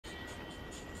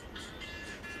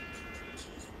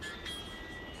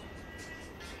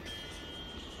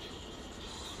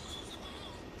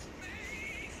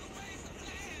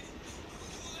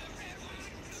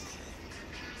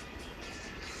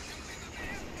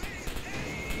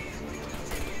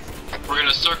We're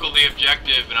gonna circle the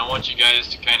objective, and I want you guys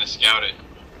to kind of scout it.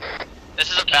 This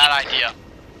is a bad idea.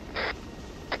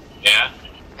 Yeah?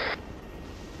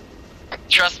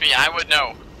 Trust me, I would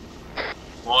know.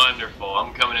 Wonderful.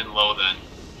 I'm coming in low then.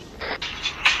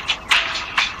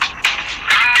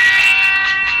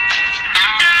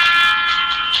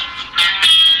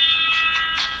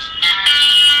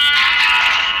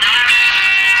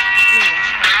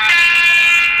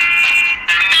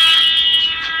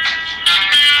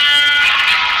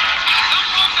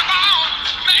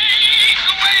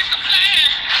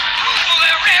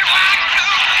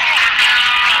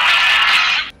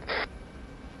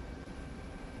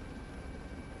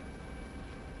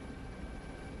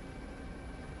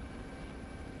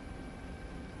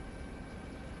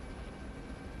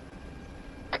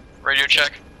 Radio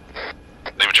check.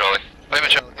 Lima Charlie. Lima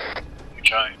Charlie.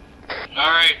 Try.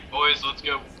 Alright, boys, let's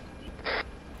go.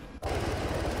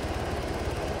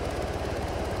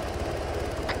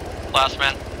 Last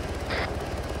man.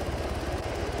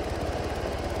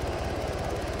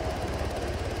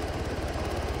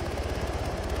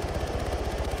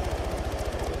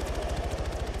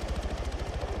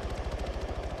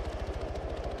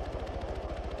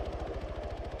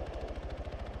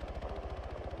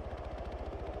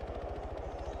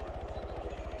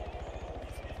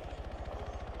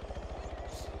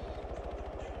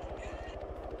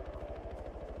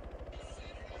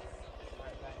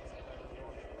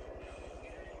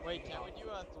 Wait, can we do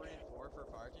 3 and 4 for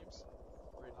fire teams?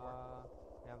 3 and 4.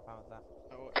 Yeah, I'm fine with that.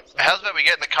 Oh, How's about we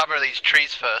get in the cover of these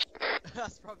trees first?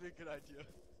 That's probably a good idea.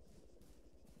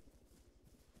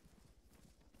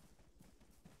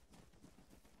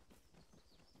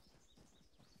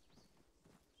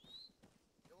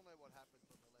 You'll know what happens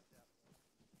when we're left out.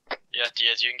 Yeah,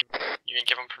 Diaz, you can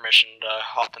give him permission to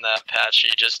hop in that patch.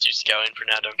 You just do scouting for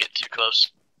now. Don't get too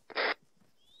close.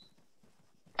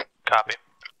 Copy.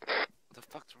 What the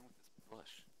fuck's wrong with this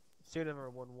bush? Sierra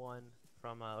November 1-1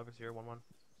 from Overseer 1-1.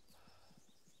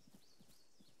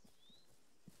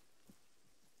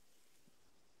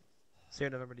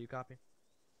 Sierra November, do you copy?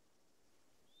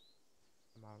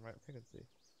 I'm on right frequency.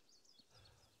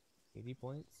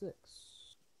 80.6.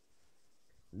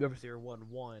 Overseer 1-1.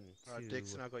 Alright,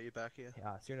 Dixon, I got you back here.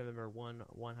 Sierra November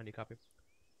 1-1, how do you copy?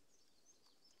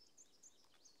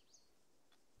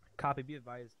 Copy, be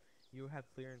advised, you have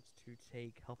clearance to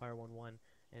take Hellfire 1-1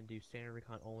 and do standard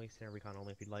recon only if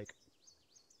you'd like.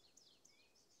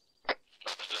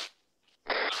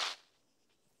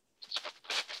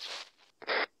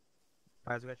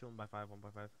 Guys, we got you 1 by 5, 1 by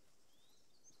 5.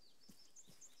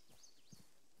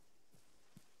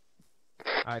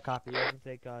 Alright, copy. You guys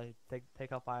can take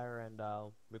Hellfire and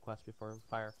request before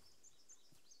fire.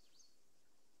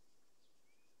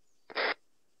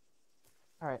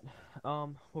 Alright,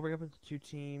 we'll break up into 2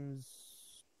 teams.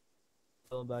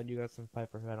 Feeling bad, you got some fight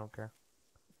for who, I don't care.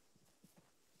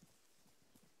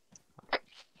 The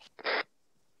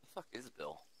fuck is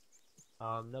Bill?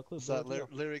 No clue. Is that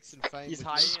lyrics and fame? He's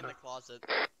hiding in the closet.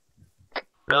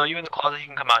 Bill, you in the closet? You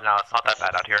can come out now. It's not that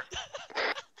bad out here.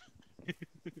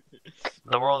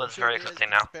 The world is very accepting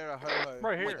now.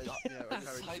 Right here. Is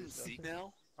hide and seek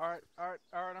now? Alright,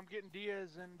 I'm getting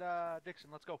Diaz and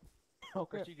Dixon, let's go.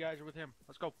 Okay. Rest of you guys are with him.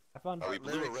 Let's go. Have fun. Are we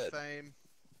blue or red? Fame.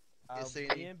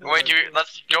 Wait,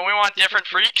 don't we want different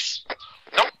freaks?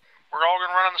 Nope. We're all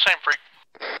gonna run on the same freak.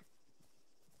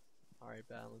 Alright,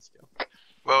 Ben, let's go.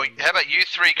 Well, how about you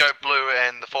 3 go blue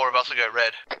and the 4 of us will go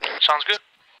red? Sounds good.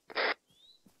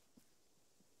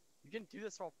 You can do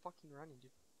this all fucking running,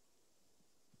 dude.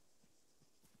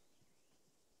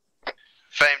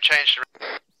 Fame changed to...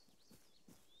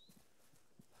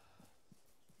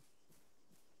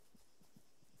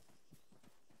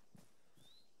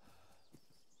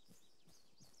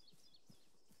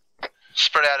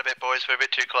 Spread out a bit, boys. We're a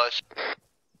bit too close.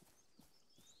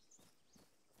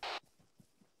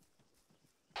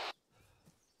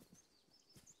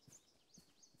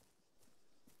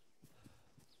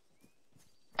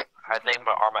 I think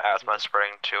my Arma asthma is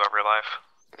spreading to every life.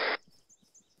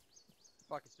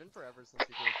 Fuck, it's been forever since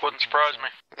we did. Wouldn't surprise me.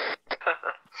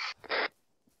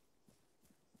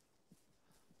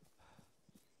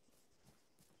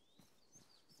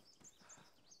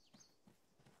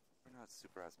 We're not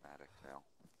super asthmatic now.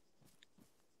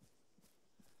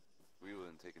 We would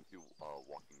have taken 2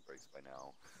 walking breaks by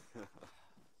now.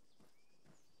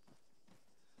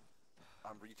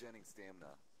 I'm regenerating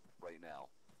stamina right now.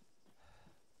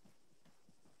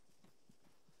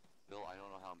 Bill, I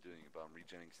don't know how I'm doing it, but I'm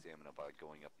regenerating stamina by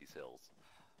going up these hills.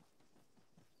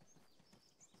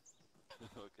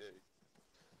 Okay.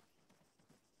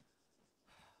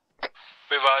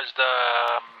 We advised,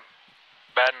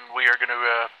 combatant, we are going to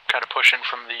kind of push in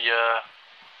from the.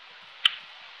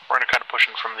 We're going to kind of push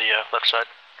in from the left side.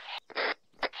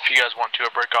 If you guys want to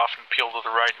break off and peel to the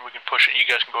right, we can push it. You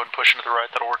guys can go ahead and push into the right.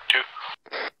 That'll work too.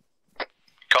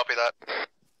 Copy that.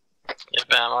 Yeah,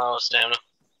 bam, I was stamina.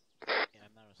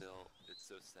 Bill, it's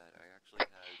so sad. I actually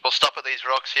had. We'll stop at these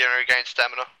rocks here and regain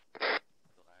stamina. Bill,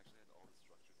 I actually had all the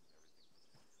structures and everything.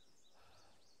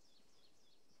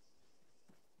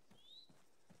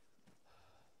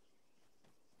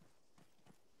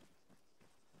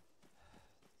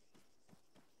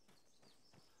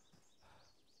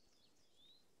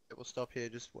 We'll stop here,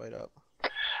 just wait up.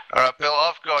 Alright, Bill,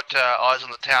 I've got eyes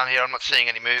on the town here. I'm not seeing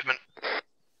any movement.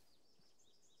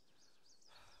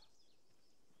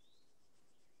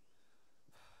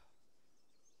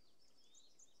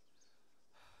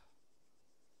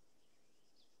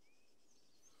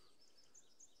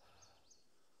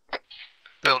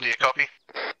 Bill, do you copy?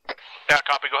 Yeah,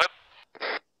 copy. Go ahead.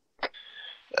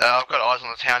 I've got eyes on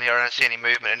the town here. I don't see any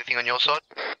movement. Anything on your side?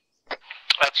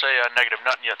 That's a negative.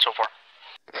 Nothing yet so far.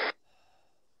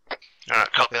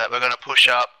 Alright, copy that. We're going to push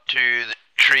up to the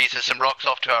trees. There's some rocks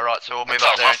off to our right, so we'll move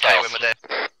up there and tell you when we're there.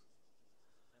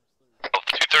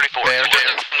 234.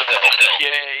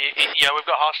 Yeah, we've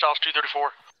got hostiles 234.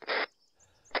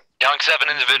 Counting 7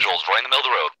 individuals right in the middle of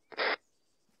the road.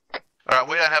 Alright,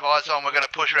 we don't have eyes on. We're going to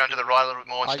push around to the right a little bit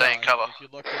more and stay in cover. If you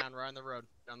look down, right on the road.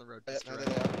 Down the road. Yeah, Just no, right.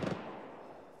 there they are.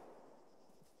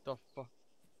 The fuck?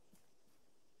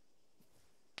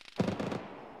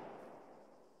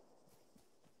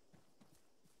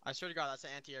 I swear to God, that's an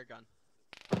anti-air gun.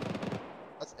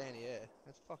 That's anti-air.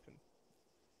 That's fucking...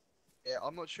 Yeah,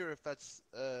 I'm not sure if that's...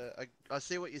 I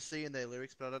see what you see in their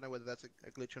lyrics, but I don't know whether that's a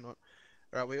glitch or not.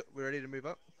 Alright, we ready to move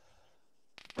up?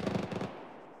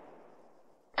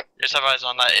 You just have eyes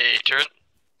on that AA turret.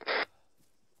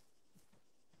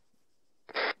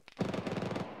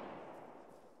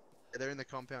 Yeah, they're in the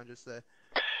compound just there.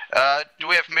 Do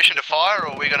we have permission to fire,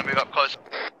 or are we going to move up close?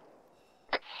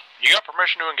 You got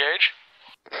permission to engage?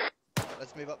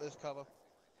 Let's move up this cover.